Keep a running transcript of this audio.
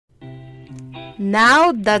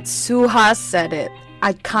Now that Suha said it,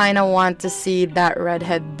 I kinda want to see that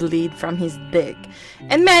redhead bleed from his dick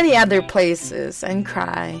and many other places and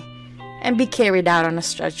cry and be carried out on a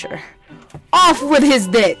stretcher. Off with his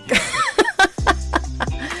dick!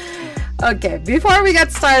 Okay, before we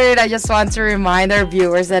get started, I just want to remind our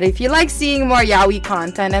viewers that if you like seeing more yaoi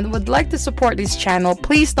content and would like to support this channel,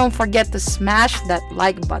 please don't forget to smash that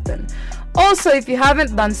like button. Also, if you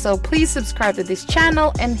haven't done so, please subscribe to this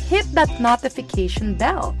channel and hit that notification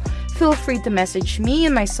bell. Feel free to message me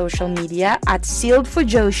in my social media at Sealed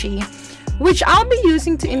Fujoshi, which I'll be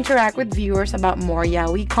using to interact with viewers about more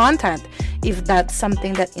yaoi content. If that's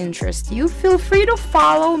something that interests you, feel free to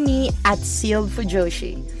follow me at Sealed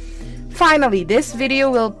Fujoshi. Finally, this video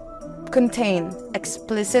will contain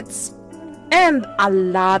explicits and a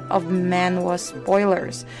lot of manhwa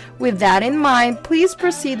spoilers. With that in mind, please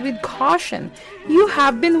proceed with caution. You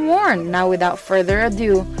have been warned. Now, without further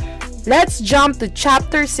ado, let's jump to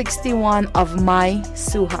chapter 61 of My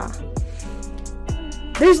Suha.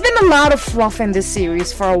 There's been a lot of fluff in this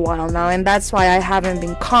series for a while now, and that's why I haven't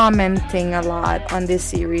been commenting a lot on this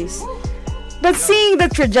series. But seeing the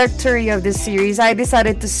trajectory of this series, I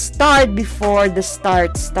decided to start before the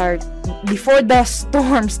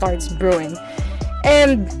storm starts brewing.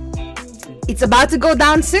 And it's about to go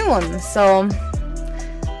down soon, so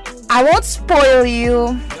I won't spoil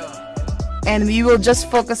you, and we will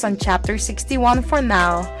just focus on chapter 61 for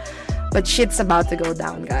now. But shit's about to go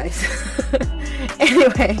down, guys.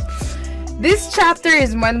 Anyway, this chapter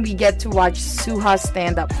is when we get to watch Suha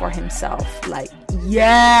stand up for himself. Like,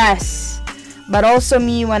 yes! But also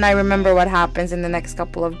me when I remember what happens in the next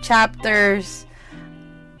couple of chapters.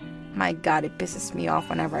 My god, it pisses me off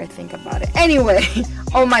whenever I think about it. Anyway,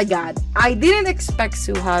 oh my god, I didn't expect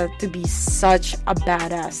Suha to be such a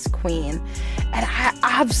badass queen. And I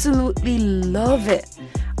absolutely love it.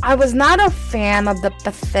 I was not a fan of the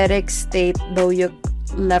pathetic state Doyuk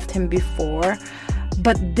left him before.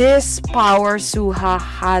 But this power Suha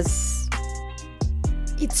has,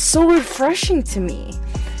 it's so refreshing to me.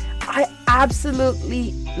 I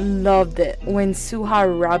absolutely loved it when Suha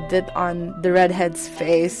rubbed it on the redhead's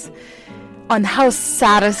face, on how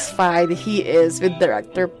satisfied he is with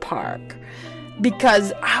Director Park.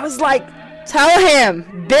 Because I was like, tell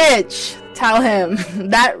him, bitch, tell him,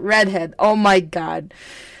 that redhead, oh my god.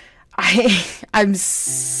 I'm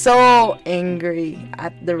so angry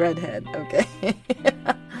at the redhead, okay?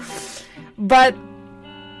 But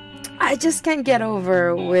I just can't get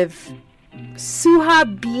over with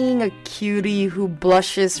Suha being a cutie who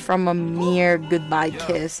blushes from a mere goodbye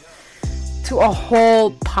kiss to a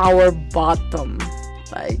whole power bottom.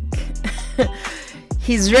 Like,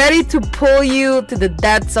 he's ready to pull you to the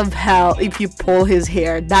depths of hell if you pull his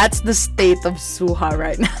hair. That's the state of Suha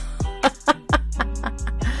right now.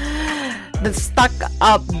 The stuck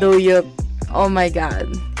up Doyuk. Oh my god.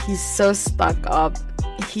 He's so stuck up.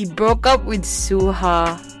 He broke up with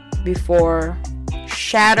Suha before,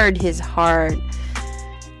 shattered his heart,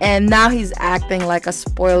 and now he's acting like a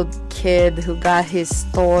spoiled kid who got his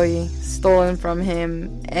toy stolen from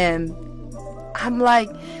him. And I'm like,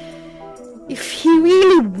 if he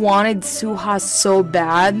really wanted Suha so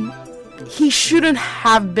bad, he shouldn't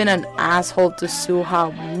have been an asshole to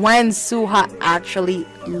Suha when Suha actually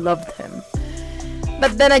loved him.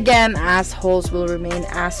 But then again, assholes will remain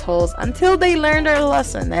assholes until they learn their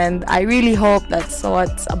lesson, and I really hope that's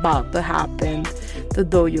what's about to happen to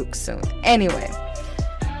Doyuk soon. Anyway,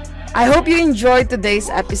 I hope you enjoyed today's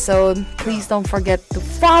episode. Please don't forget to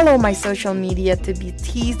follow my social media to be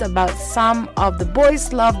teased about some of the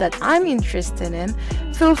boys' love that I'm interested in.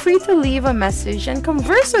 Feel free to leave a message and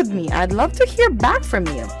converse with me. I'd love to hear back from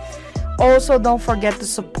you. Also, don't forget to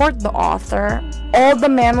support the author. All the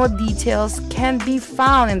manhwa details can be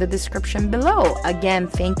found in the description below. Again,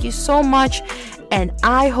 thank you so much, and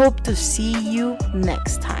I hope to see you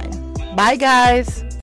next time. Bye, guys!